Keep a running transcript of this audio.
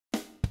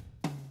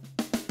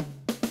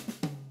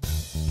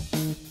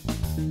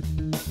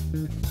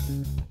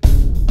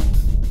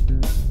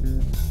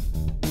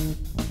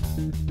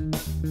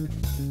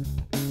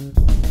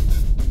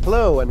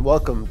Hello and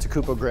welcome to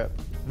Kupo Grip.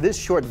 This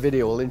short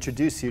video will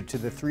introduce you to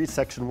the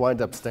 3-section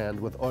wind-up stand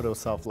with auto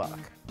self-lock.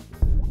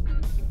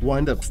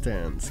 Wind-up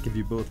stands give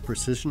you both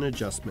precision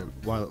adjustment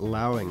while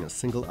allowing a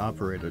single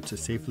operator to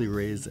safely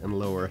raise and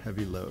lower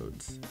heavy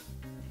loads.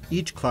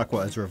 Each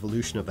clockwise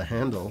revolution of the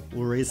handle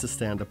will raise the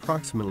stand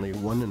approximately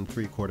 1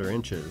 3/4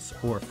 inches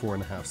or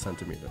 4.5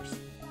 centimeters.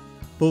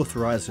 Both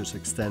risers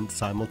extend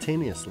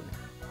simultaneously.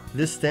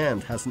 This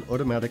stand has an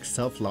automatic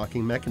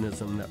self-locking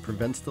mechanism that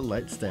prevents the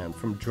light stand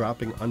from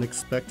dropping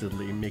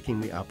unexpectedly,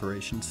 making the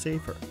operation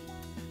safer.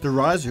 The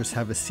risers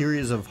have a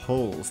series of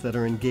holes that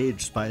are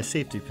engaged by a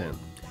safety pin.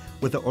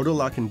 With the auto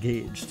lock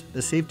engaged,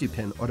 the safety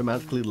pin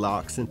automatically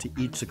locks into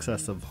each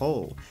successive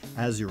hole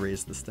as you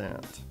raise the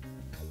stand.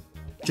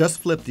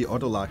 Just flip the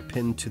auto lock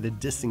pin to the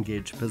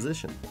disengaged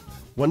position.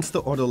 Once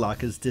the auto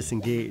lock is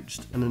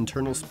disengaged, an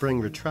internal spring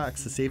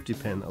retracts the safety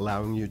pin,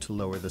 allowing you to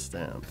lower the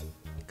stand.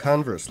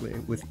 Conversely,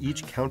 with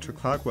each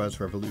counter-clockwise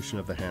revolution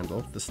of the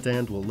handle, the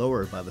stand will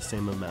lower by the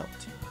same amount.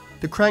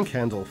 The crank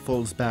handle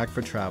folds back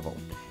for travel.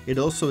 It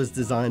also is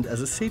designed as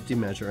a safety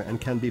measure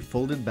and can be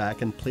folded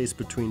back and placed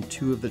between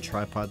two of the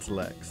tripod's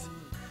legs.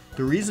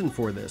 The reason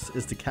for this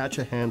is to catch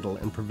a handle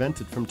and prevent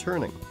it from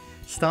turning,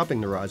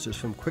 stopping the risers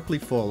from quickly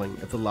falling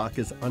if the lock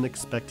is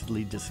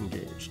unexpectedly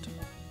disengaged.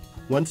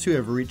 Once you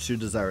have reached your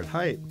desired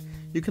height,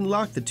 you can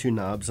lock the two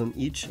knobs on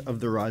each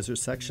of the riser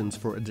sections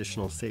for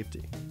additional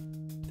safety.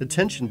 The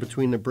tension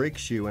between the brake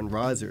shoe and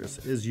risers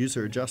is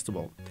user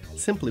adjustable,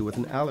 simply with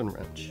an Allen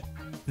wrench.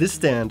 This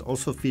stand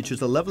also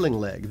features a leveling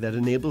leg that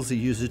enables the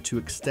user to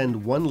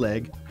extend one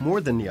leg more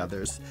than the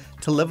others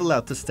to level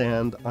out the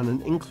stand on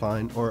an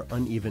incline or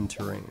uneven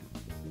terrain.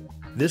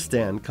 This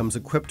stand comes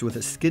equipped with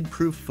a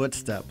skid-proof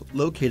footstep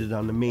located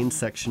on the main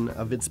section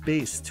of its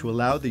base to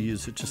allow the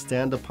user to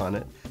stand upon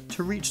it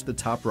to reach the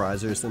top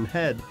risers and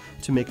head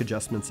to make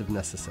adjustments if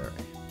necessary.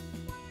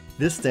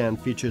 This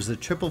stand features a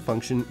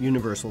triple-function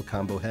universal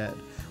combo head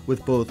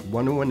with both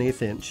 1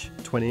 1/8 inch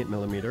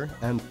 28mm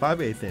and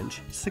 5/8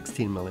 inch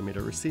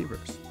 16mm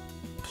receivers,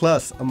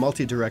 plus a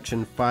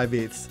multi-direction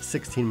 5/8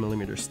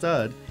 16mm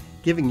stud,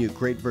 giving you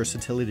great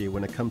versatility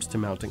when it comes to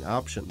mounting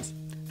options.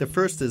 The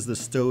first is the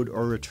stowed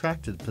or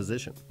retracted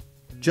position.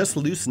 Just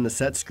loosen the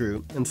set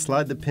screw and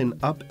slide the pin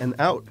up and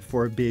out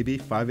for a baby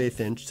 5/8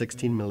 inch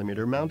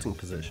 16mm mounting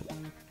position.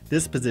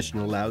 This position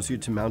allows you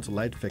to mount a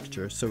light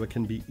fixture so it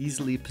can be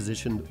easily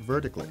positioned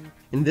vertically.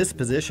 In this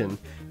position,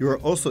 you are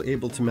also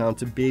able to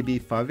mount a baby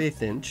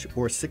 5/8 inch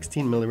or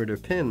 16mm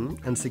pin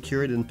and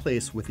secure it in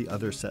place with the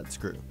other set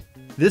screw.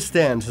 This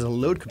stand has a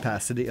load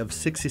capacity of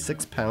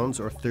 66 pounds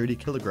or 30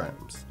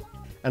 kilograms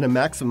and a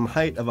maximum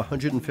height of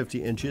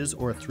 150 inches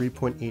or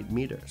 3.8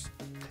 meters.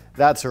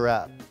 That's a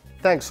wrap.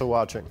 Thanks for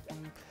watching.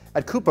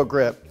 At Kupo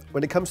Grip,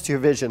 when it comes to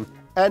your vision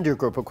and your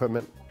grip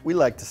equipment, we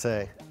like to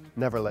say,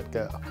 never let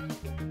go.